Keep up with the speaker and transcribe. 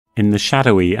In the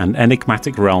shadowy and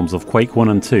enigmatic realms of Quake I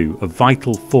and II, a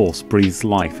vital force breathes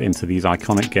life into these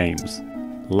iconic games: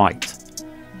 light.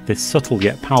 This subtle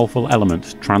yet powerful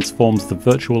element transforms the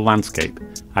virtual landscape,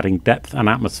 adding depth and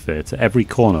atmosphere to every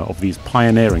corner of these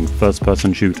pioneering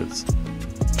first-person shooters.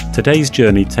 Today's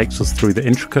journey takes us through the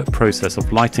intricate process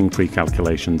of lighting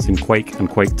pre-calculations in Quake and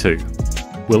Quake II.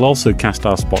 We'll also cast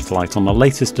our spotlight on the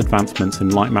latest advancements in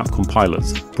lightmap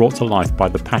compilers brought to life by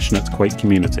the passionate Quake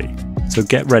community. So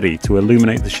get ready to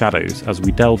illuminate the shadows as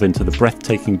we delve into the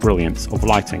breathtaking brilliance of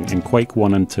lighting in Quake I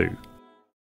and II.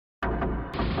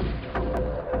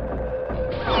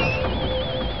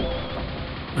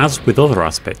 As with other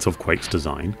aspects of Quake's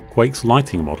design, Quake's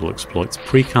lighting model exploits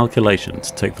pre-calculation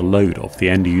to take the load off the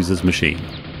end user's machine.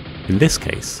 In this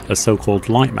case, a so-called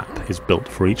light map is built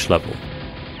for each level.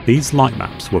 These light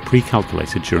maps were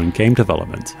pre-calculated during game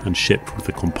development and shipped with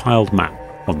the compiled map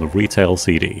on the retail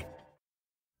CD.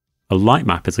 A light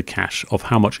map is a cache of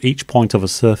how much each point of a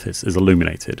surface is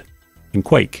illuminated. In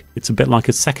Quake, it's a bit like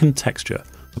a second texture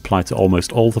applied to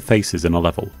almost all the faces in a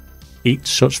level. Each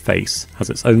such face has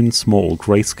its own small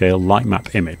grayscale light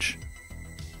map image.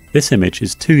 This image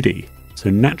is 2D, so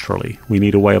naturally we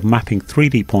need a way of mapping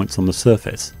 3D points on the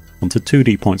surface onto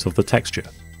 2D points of the texture.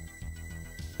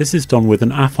 This is done with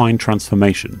an affine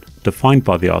transformation, defined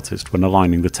by the artist when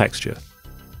aligning the texture.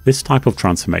 This type of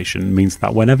transformation means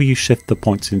that whenever you shift the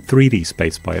points in 3D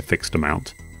space by a fixed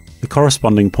amount, the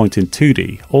corresponding point in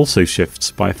 2D also shifts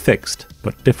by a fixed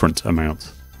but different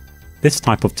amount. This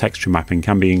type of texture mapping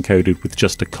can be encoded with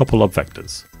just a couple of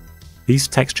vectors. These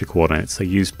texture coordinates are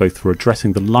used both for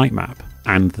addressing the light map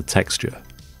and the texture.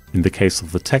 In the case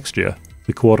of the texture,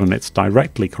 the coordinates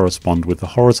directly correspond with the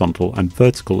horizontal and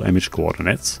vertical image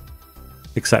coordinates,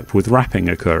 except with wrapping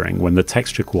occurring when the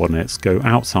texture coordinates go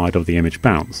outside of the image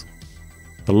bounds.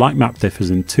 The light map differs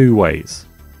in two ways.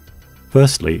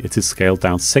 Firstly, it is scaled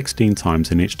down 16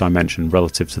 times in each dimension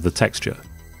relative to the texture.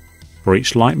 For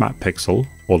each light map pixel,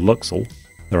 or luxel,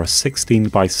 there are 16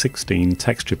 by 16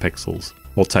 texture pixels,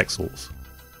 or texels.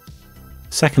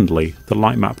 Secondly, the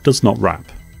light map does not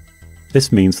wrap.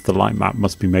 This means the light map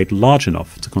must be made large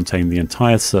enough to contain the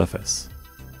entire surface.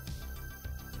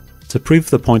 To prove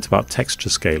the point about texture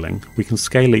scaling, we can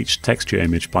scale each texture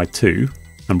image by 2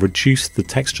 and reduce the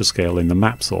texture scale in the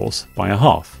map source by a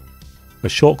half. A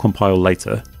short compile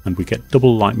later and we get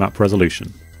double light map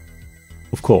resolution.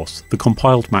 Of course, the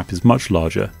compiled map is much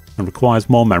larger and requires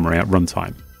more memory at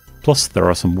runtime. Plus there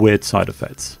are some weird side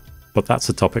effects, but that's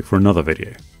a topic for another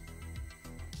video.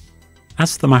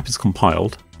 As the map is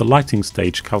compiled, the lighting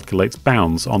stage calculates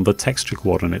bounds on the texture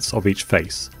coordinates of each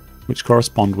face, which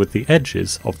correspond with the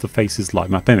edges of the face's light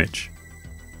map image.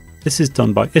 This is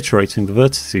done by iterating the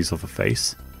vertices of a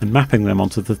face and mapping them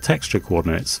onto the texture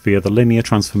coordinates via the linear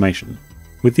transformation.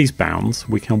 With these bounds,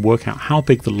 we can work out how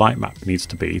big the light map needs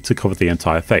to be to cover the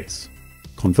entire face.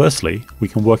 Conversely, we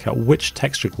can work out which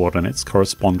texture coordinates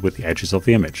correspond with the edges of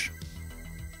the image.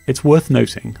 It's worth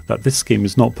noting that this scheme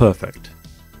is not perfect.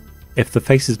 If the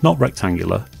face is not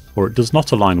rectangular, or it does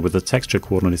not align with the texture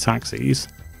coordinate axes,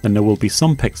 then there will be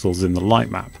some pixels in the light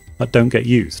map that don't get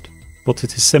used, but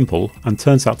it is simple and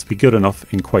turns out to be good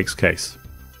enough in Quake's case.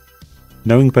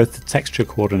 Knowing both the texture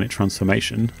coordinate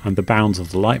transformation and the bounds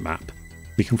of the light map,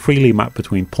 we can freely map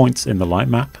between points in the light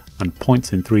map and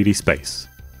points in 3D space.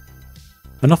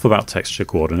 Enough about texture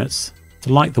coordinates.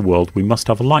 To light the world we must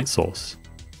have a light source.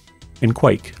 In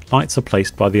Quake, lights are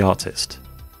placed by the artist.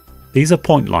 These are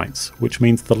point lights, which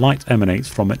means the light emanates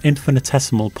from an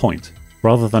infinitesimal point,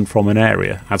 rather than from an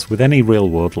area as with any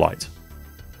real-world light.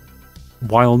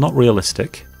 While not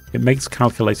realistic, it makes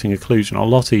calculating occlusion a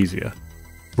lot easier.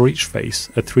 For each face,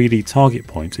 a 3D target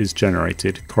point is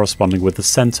generated corresponding with the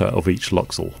centre of each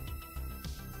luxel.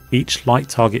 Each light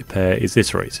target pair is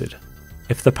iterated.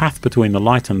 If the path between the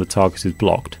light and the target is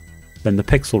blocked, then the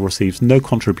pixel receives no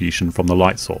contribution from the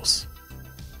light source.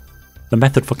 The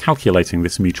method for calculating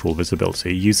this mutual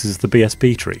visibility uses the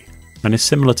BSP tree, and is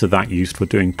similar to that used for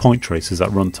doing point traces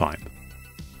at runtime.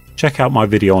 Check out my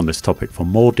video on this topic for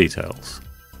more details.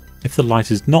 If the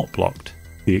light is not blocked,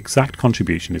 the exact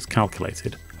contribution is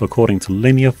calculated according to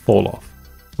linear falloff,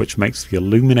 which makes the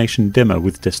illumination dimmer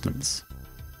with distance.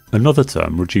 Another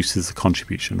term reduces the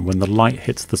contribution when the light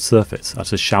hits the surface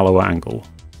at a shallower angle.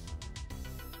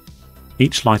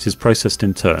 Each light is processed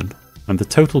in turn, and the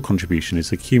total contribution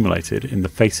is accumulated in the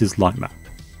face's light map.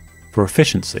 For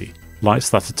efficiency, lights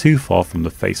that are too far from the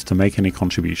face to make any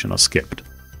contribution are skipped.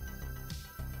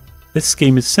 This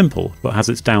scheme is simple but has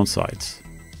its downsides.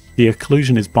 The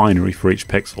occlusion is binary for each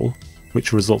pixel,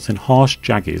 which results in harsh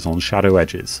jaggies on shadow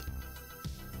edges.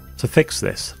 To fix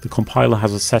this, the compiler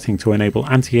has a setting to enable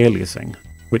anti-aliasing,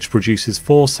 which produces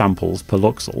 4 samples per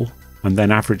luxel and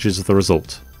then averages the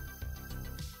result.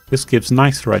 This gives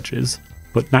nicer edges,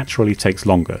 but naturally takes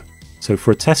longer, so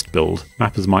for a test build,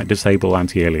 mappers might disable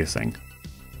anti-aliasing.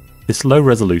 This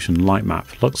low-resolution light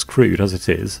map looks crude as it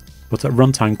is, but at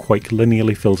runtime Quake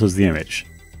linearly filters the image.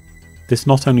 This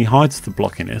not only hides the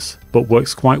blockiness, but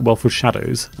works quite well for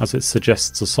shadows, as it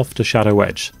suggests a softer shadow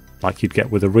edge, like you'd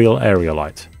get with a real area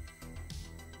light.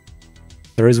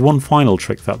 There is one final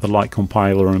trick that the light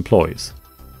compiler employs.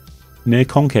 Near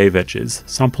concave edges,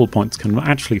 sample points can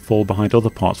actually fall behind other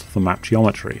parts of the map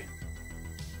geometry.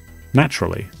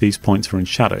 Naturally, these points are in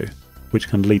shadow, which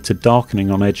can lead to darkening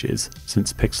on edges,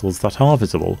 since pixels that are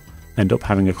visible end up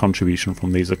having a contribution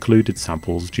from these occluded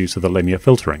samples due to the linear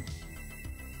filtering.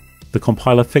 The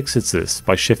compiler fixes this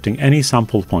by shifting any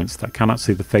sample points that cannot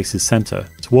see the face's centre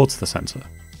towards the centre.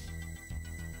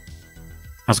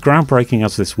 As groundbreaking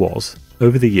as this was,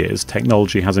 over the years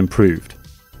technology has improved.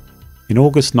 In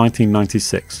August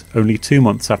 1996, only 2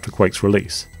 months after Quake's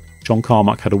release, John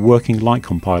Carmack had a working light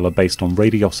compiler based on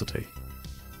radiosity.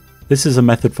 This is a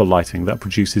method for lighting that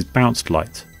produces bounced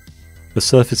light. The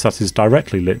surface that is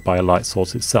directly lit by a light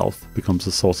source itself becomes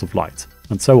a source of light,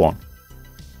 and so on.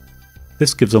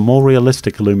 This gives a more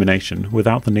realistic illumination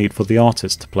without the need for the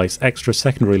artist to place extra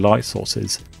secondary light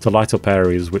sources to light up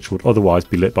areas which would otherwise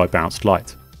be lit by bounced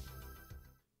light.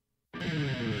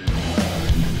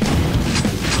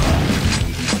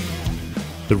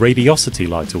 The radiosity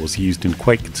lighter was used in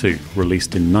Quake II,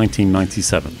 released in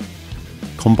 1997.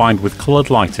 Combined with coloured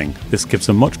lighting, this gives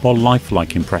a much more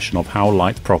lifelike impression of how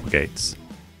light propagates.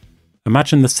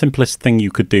 Imagine the simplest thing you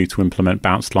could do to implement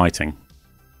bounced lighting.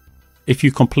 If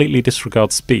you completely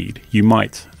disregard speed, you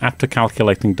might, after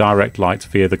calculating direct light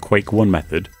via the Quake I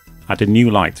method, add a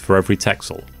new light for every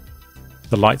texel.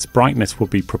 The light's brightness would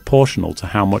be proportional to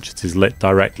how much it is lit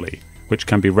directly, which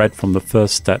can be read from the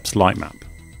first step's light map.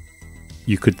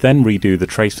 You could then redo the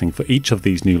tracing for each of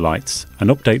these new lights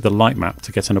and update the light map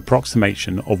to get an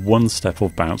approximation of 1 step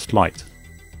of bounced light.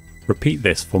 Repeat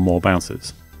this for more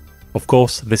bounces. Of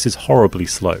course, this is horribly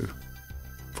slow.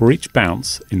 For each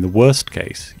bounce, in the worst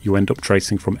case, you end up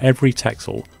tracing from every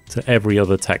texel to every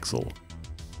other texel.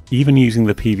 Even using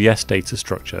the PVS data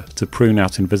structure to prune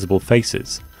out invisible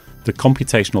faces, the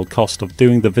computational cost of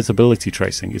doing the visibility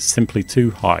tracing is simply too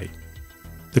high.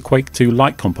 The Quake II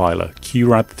light compiler,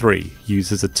 QRAD3,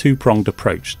 uses a 2-pronged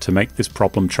approach to make this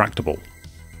problem tractable.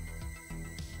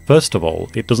 First of all,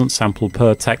 it doesn't sample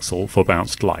per texel for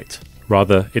bounced light.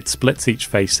 Rather, it splits each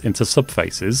face into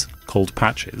subfaces, called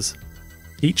patches.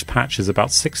 Each patch is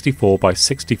about 64 by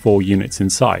 64 units in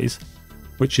size,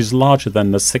 which is larger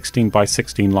than the 16 by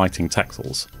 16 lighting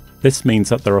texels. This means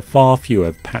that there are far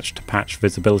fewer patch-to-patch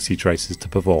visibility traces to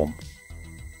perform.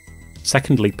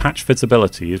 Secondly, patch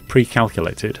visibility is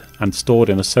pre-calculated and stored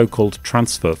in a so-called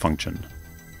transfer function.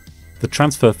 The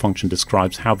transfer function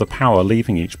describes how the power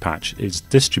leaving each patch is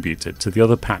distributed to the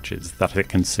other patches that it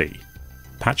can see.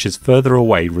 Patches further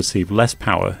away receive less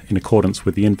power in accordance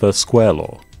with the inverse square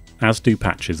law, as do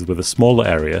patches with a smaller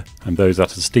area and those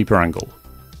at a steeper angle.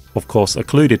 Of course,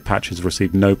 occluded patches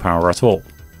receive no power at all.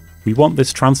 We want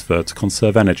this transfer to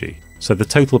conserve energy, so the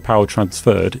total power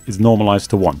transferred is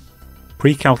normalized to 1.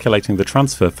 Pre-calculating the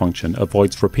transfer function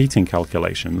avoids repeating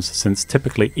calculations, since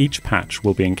typically each patch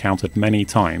will be encountered many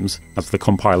times as the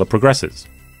compiler progresses.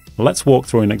 Let's walk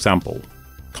through an example.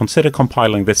 Consider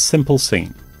compiling this simple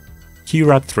scene.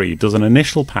 QRAD3 does an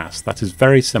initial pass that is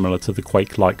very similar to the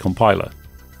Quake light compiler,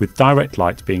 with direct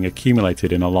light being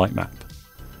accumulated in a light map.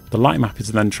 The light map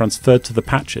is then transferred to the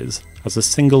patches as a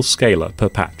single scalar per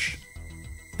patch.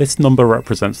 This number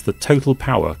represents the total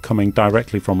power coming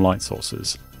directly from light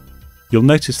sources. You'll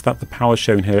notice that the power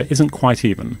shown here isn't quite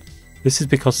even. This is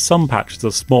because some patches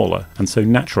are smaller and so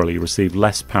naturally receive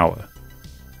less power.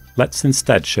 Let's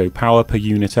instead show power per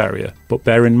unit area, but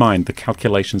bear in mind the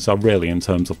calculations are really in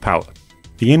terms of power.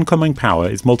 The incoming power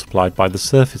is multiplied by the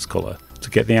surface colour to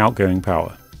get the outgoing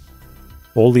power.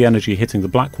 All the energy hitting the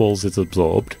black walls is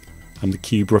absorbed, and the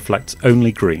cube reflects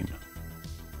only green.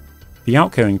 The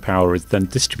outgoing power is then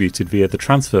distributed via the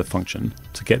transfer function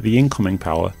to get the incoming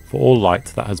power for all light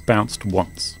that has bounced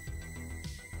once.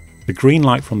 The green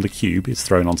light from the cube is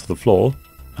thrown onto the floor,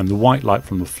 and the white light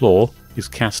from the floor is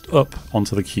cast up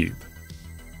onto the cube.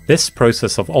 This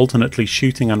process of alternately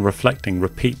shooting and reflecting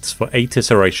repeats for 8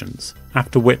 iterations,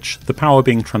 after which the power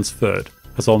being transferred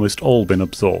has almost all been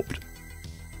absorbed.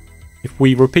 If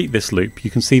we repeat this loop, you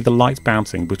can see the light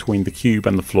bouncing between the cube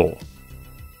and the floor.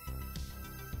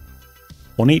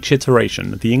 On each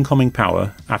iteration, the incoming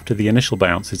power after the initial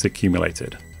bounce is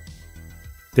accumulated.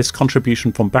 This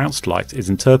contribution from bounced light is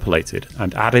interpolated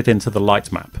and added into the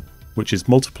light map, which is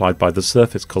multiplied by the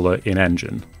surface colour in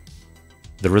Engine.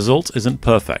 The result isn't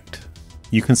perfect.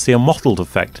 You can see a mottled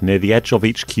effect near the edge of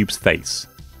each cube's face.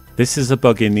 This is a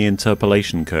bug in the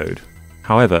interpolation code.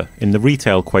 However, in the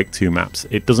retail Quake II maps,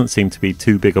 it doesn't seem to be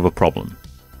too big of a problem.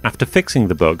 After fixing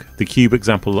the bug, the cube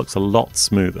example looks a lot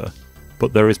smoother,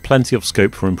 but there is plenty of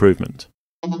scope for improvement.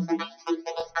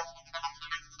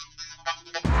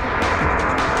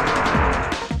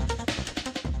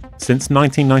 Since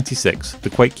 1996, the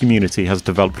Quake community has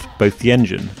developed both the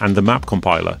engine and the map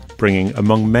compiler, bringing,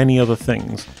 among many other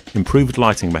things, improved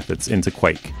lighting methods into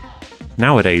Quake.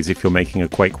 Nowadays, if you're making a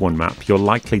Quake I map, you're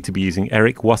likely to be using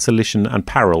ericw-tools and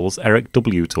Parallel's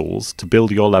ericw-tools to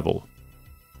build your level.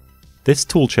 This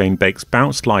toolchain bakes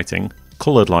bounced lighting,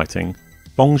 coloured lighting,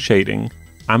 bong shading,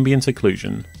 ambient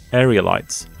occlusion, area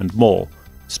lights, and more,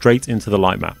 straight into the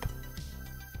light map.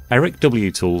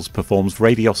 ericw-tools performs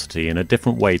radiosity in a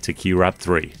different way to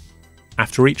QRAD3.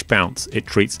 After each bounce, it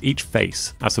treats each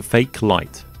face as a fake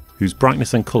light, whose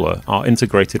brightness and colour are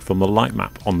integrated from the light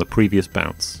map on the previous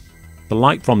bounce. The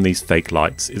light from these fake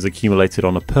lights is accumulated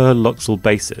on a per luxel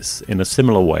basis in a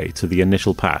similar way to the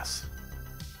initial pass.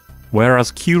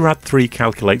 Whereas QRAD3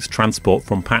 calculates transport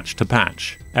from patch to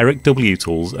patch,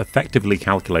 ericw-tools effectively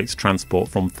calculates transport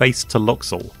from face to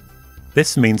luxel.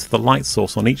 This means the light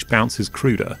source on each bounce is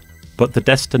cruder, but the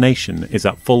destination is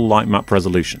at full light map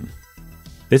resolution.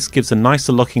 This gives a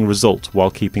nicer looking result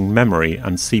while keeping memory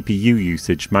and CPU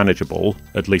usage manageable,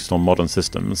 at least on modern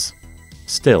systems.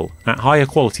 Still, at higher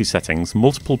quality settings,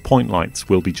 multiple point lights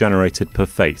will be generated per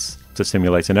face to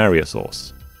simulate an area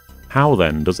source. How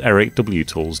then does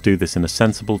ericw-tools do this in a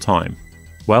sensible time?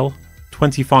 Well,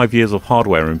 25 years of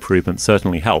hardware improvement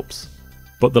certainly helps,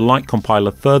 but the light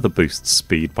compiler further boosts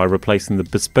speed by replacing the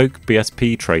bespoke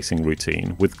BSP tracing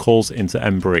routine with calls into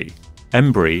Embry.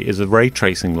 Embry is a ray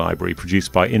tracing library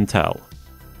produced by Intel.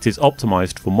 It is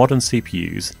optimized for modern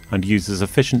CPUs and uses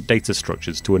efficient data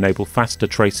structures to enable faster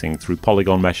tracing through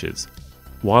polygon meshes.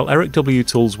 While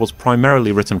ericw-tools was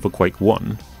primarily written for Quake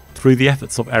I, through the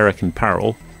efforts of Eric and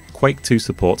Parallel, Quake II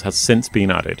support has since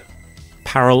been added.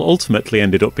 Parallel ultimately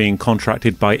ended up being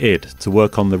contracted by id to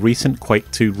work on the recent Quake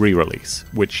II re-release,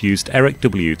 which used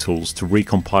ericw-tools to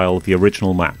recompile the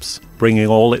original maps, bringing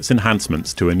all its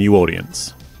enhancements to a new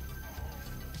audience.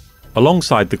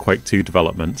 Alongside the Quake II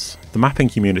developments, the mapping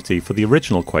community for the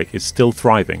original Quake is still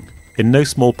thriving, in no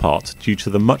small part due to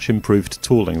the much improved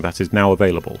tooling that is now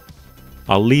available.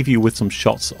 I'll leave you with some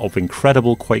shots of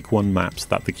incredible Quake I maps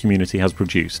that the community has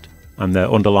produced, and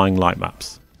their underlying light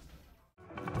maps.